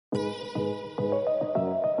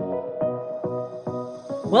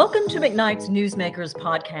Welcome to McKnight's Newsmakers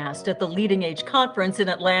podcast at the Leading Age Conference in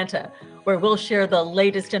Atlanta, where we'll share the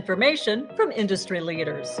latest information from industry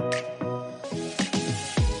leaders.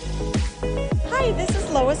 Hi, this is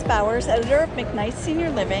Lois Bowers, editor of McKnight Senior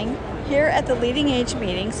Living, here at the Leading Age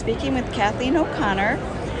meeting, speaking with Kathleen O'Connor,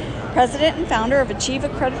 president and founder of Achieve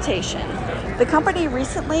Accreditation. The company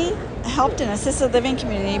recently helped an assisted living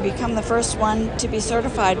community become the first one to be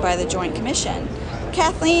certified by the Joint Commission.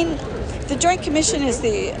 Kathleen, the Joint Commission is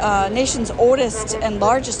the nation's oldest and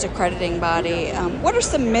largest accrediting body. What are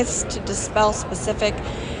some myths to dispel specific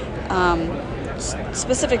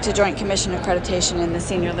to Joint Commission accreditation in the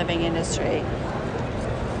senior living industry?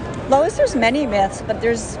 Lois, there's many myths, but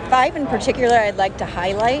there's 5 in particular I'd like to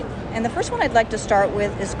highlight. And the first one I'd like to start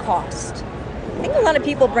with is cost. I think a lot of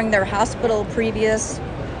people bring their hospital previous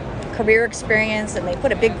career experience and they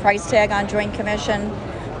put a big price tag on Joint Commission.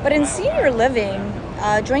 But in senior living,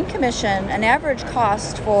 Joint Commission, an average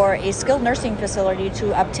cost for a skilled nursing facility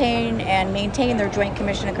to obtain and maintain their Joint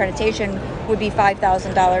Commission accreditation would be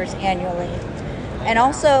 $5,000 annually. And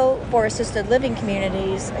also for assisted living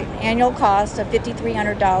communities, an annual cost of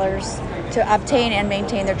 $5,300 to obtain and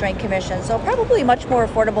maintain their Joint Commission. So probably much more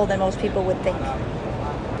affordable than most people would think.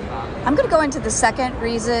 I'm going to go into the second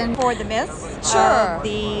reason for the myths. Sure.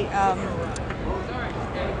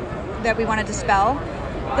 That we want to dispel.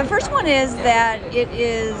 The first one is that it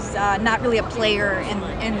is not really a player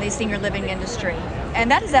in the senior living industry. And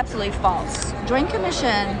that is absolutely false. Joint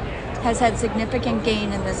Commission has had significant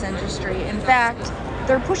gain in this industry. In fact,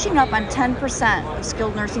 they're pushing up on 10% of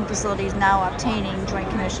skilled nursing facilities now obtaining Joint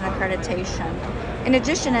Commission accreditation. In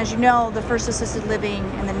addition, as you know, the first assisted living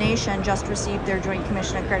in the nation just received their Joint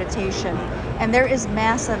Commission accreditation. And there is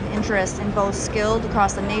massive interest in both skilled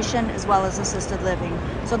across the nation as well as assisted living.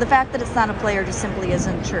 So the fact that it's not a player just simply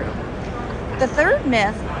isn't true. The third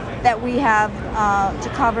myth that we have to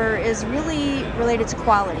cover is really related to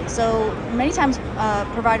quality. So many times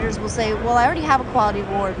providers will say, well, I already have a quality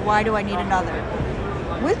award, why do I need another?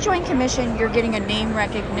 With Joint Commission, you're getting a name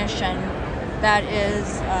recognition that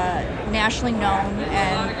is nationally known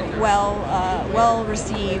and well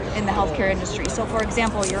received in the healthcare industry. So for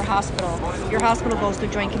example, your hospital goes through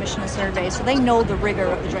Joint Commission survey, so they know the rigor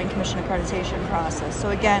of the Joint Commission accreditation process.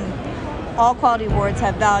 So again, all quality awards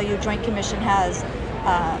have value. Joint Commission has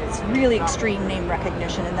really extreme name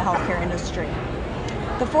recognition in the healthcare industry.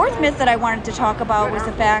 The fourth myth that I wanted to talk about was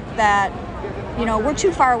the fact that, we're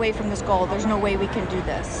too far away from this goal. There's no way we can do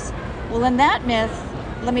this. Well, in that myth,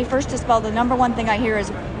 let me first dispel the number one thing I hear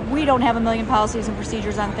is we don't have a million policies and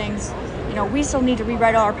procedures on things. We still need to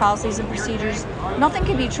rewrite all our policies and procedures. Nothing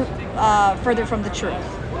can be further from the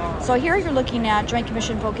truth. So here you're looking at Joint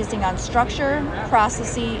Commission focusing on structure,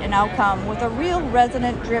 process, and outcome with a real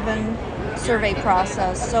resident-driven survey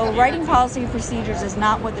process. So writing policy and procedures is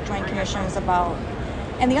not what the Joint Commission is about.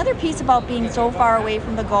 And the other piece about being so far away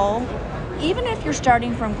from the goal, even if you're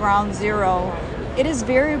starting from ground zero, it is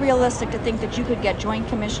very realistic to think that you could get Joint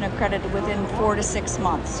Commission accredited within 4 to 6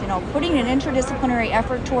 months. Putting an interdisciplinary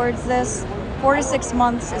effort towards this, 4 to 6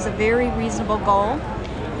 months is a very reasonable goal.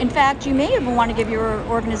 In fact, you may even want to give your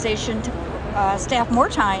organization staff more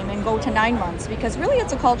time and go to 9 months, because really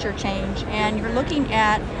it's a culture change and you're looking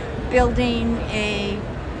at building a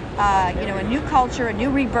new culture, a new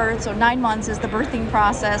rebirth. So 9 months is the birthing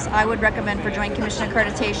process I would recommend for Joint Commission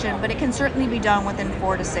accreditation, but it can certainly be done within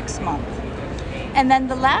 4 to 6 months. And then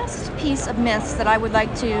the last piece of myths that I would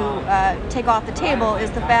like to take off the table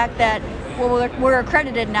is the fact that, we're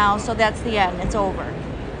accredited now, so that's the end, it's over.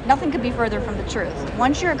 Nothing could be further from the truth.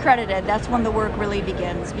 Once you're accredited, that's when the work really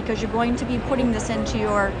begins, because you're going to be putting this into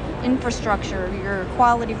your infrastructure, your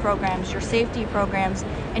quality programs, your safety programs,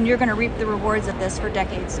 and you're going to reap the rewards of this for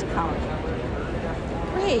decades to come.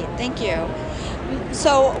 Great, thank you.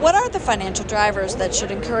 So what are the financial drivers that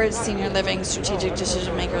should encourage senior living strategic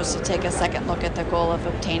decision makers to take a second look at the goal of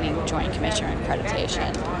obtaining Joint Commission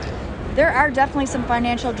accreditation? There are definitely some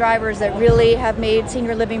financial drivers that really have made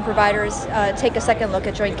senior living providers take a second look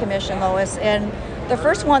at Joint Commission, Lois. And the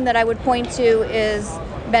first one that I would point to is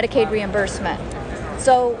Medicaid reimbursement.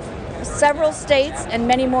 So several states and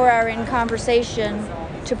many more are in conversation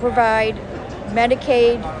to provide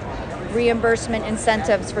Medicaid reimbursement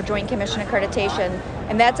incentives for Joint Commission accreditation.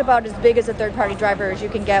 And that's about as big as a third-party driver as you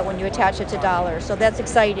can get when you attach it to dollars. So that's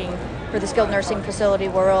exciting for the skilled nursing facility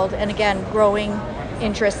world. And again, growing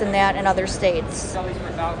interest in that in other states.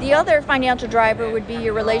 The other financial driver would be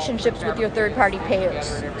your relationships with your third-party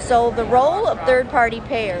payers. So the role of third-party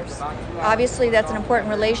payers, obviously that's an important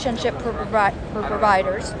relationship for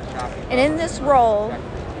providers. And in this role,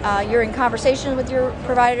 You're in conversation with your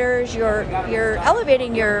providers. You're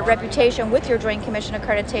elevating your reputation with your Joint Commission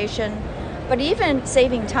accreditation, but even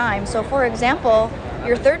saving time. So, for example,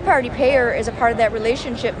 your third-party payer is a part of that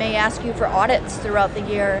relationship may ask you for audits throughout the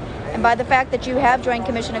year. And by the fact that you have Joint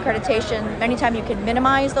Commission accreditation, many times you can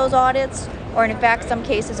minimize those audits, or in fact, some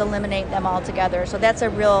cases eliminate them altogether. So that's a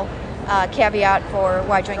real caveat for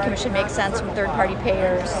why Joint Commission makes sense with third-party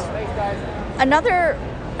payers. Another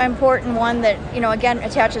important one that, again,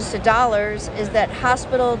 attaches to dollars is that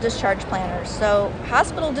hospital discharge planners. So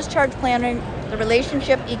hospital discharge planning, the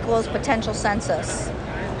relationship equals potential census.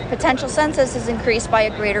 Potential census is increased by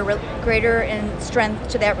a greater in strength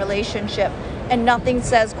to that relationship, and nothing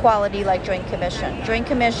says quality like Joint Commission. Joint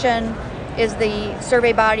Commission is the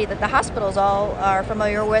survey body that the hospitals all are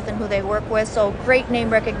familiar with and who they work with, so great name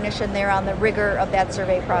recognition there on the rigor of that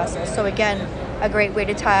survey process. So again, a great way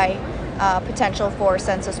to tie potential for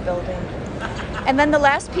census building. And then the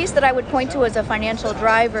last piece that I would point to as a financial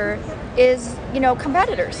driver is,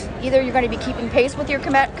 competitors. Either you're going to be keeping pace with your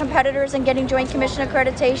competitors and getting Joint Commission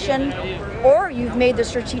accreditation, or you've made the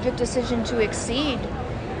strategic decision to exceed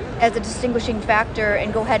as a distinguishing factor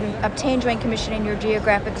and go ahead and obtain Joint Commission in your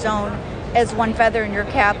geographic zone as one feather in your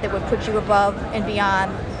cap that would put you above and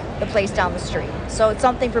beyond the place down the street. So it's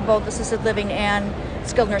something for both assisted living and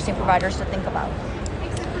skilled nursing providers to think about.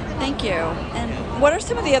 Thank you. And what are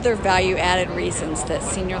some of the other value-added reasons that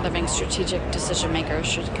senior living strategic decision makers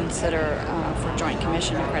should consider for Joint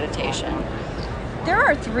Commission accreditation? There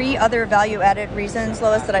are 3 other value-added reasons,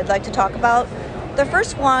 Lois, that I'd like to talk about. The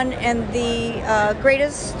first one, and the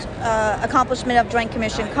greatest accomplishment of Joint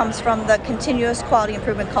Commission, comes from the continuous quality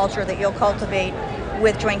improvement culture that you'll cultivate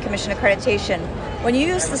with Joint Commission accreditation. When you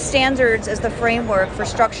use the standards as the framework for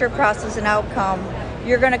structure, process, and outcome,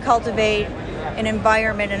 you're going to cultivate an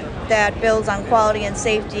environment that builds on quality and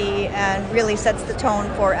safety and really sets the tone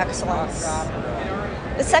for excellence.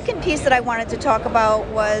 The second piece that I wanted to talk about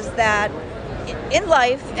was that in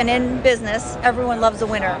life and in business, everyone loves a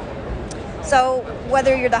winner. So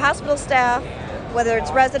whether you're the hospital staff, whether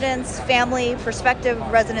it's residents, family, prospective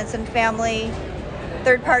residents and family,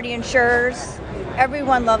 third-party insurers,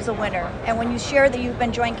 everyone loves a winner. And when you share that you've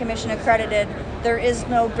been Joint Commission accredited, there is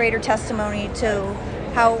no greater testimony to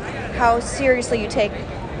how seriously you take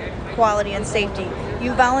quality and safety.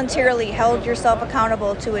 You voluntarily held yourself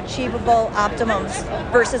accountable to achievable optimums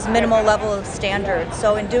versus minimal level of standards.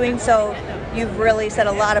 So in doing so, you've really said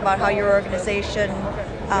a lot about how your organization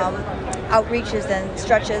outreaches and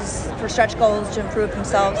stretches for stretch goals to improve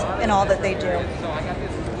themselves in all that they do.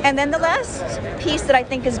 And then the last piece that I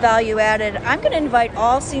think is value added, I'm going to invite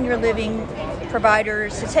all senior living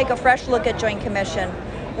providers to take a fresh look at Joint Commission.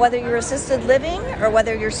 Whether you're assisted living or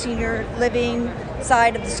whether you're senior living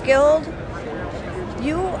side of the skilled,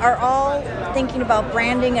 you are all thinking about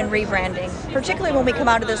branding and rebranding, particularly when we come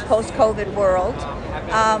out of this post-COVID world.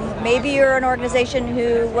 Maybe you're an organization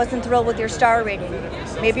who wasn't thrilled with your star rating.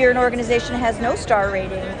 Maybe you're an organization that has no star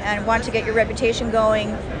rating and want to get your reputation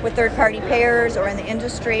going with third-party payers or in the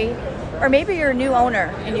industry. Or maybe you're a new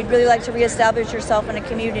owner and you'd really like to reestablish yourself in a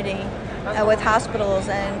community with hospitals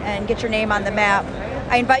and get your name on the map.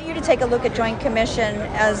 I invite you to take a look at Joint Commission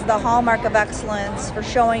as the hallmark of excellence for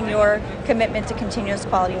showing your commitment to continuous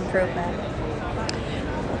quality improvement.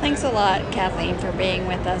 Well, thanks a lot, Kathleen, for being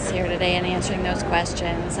with us here today and answering those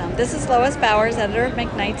questions. This is Lois Bowers, editor of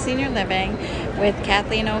McKnight Senior Living, with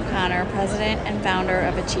Kathleen O'Connor, president and founder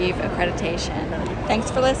of Achieve Accreditation.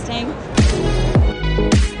 Thanks for listening.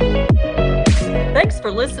 Thanks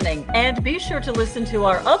for listening, and be sure to listen to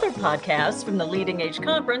our other podcasts from the Leading Age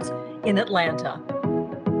Conference in Atlanta.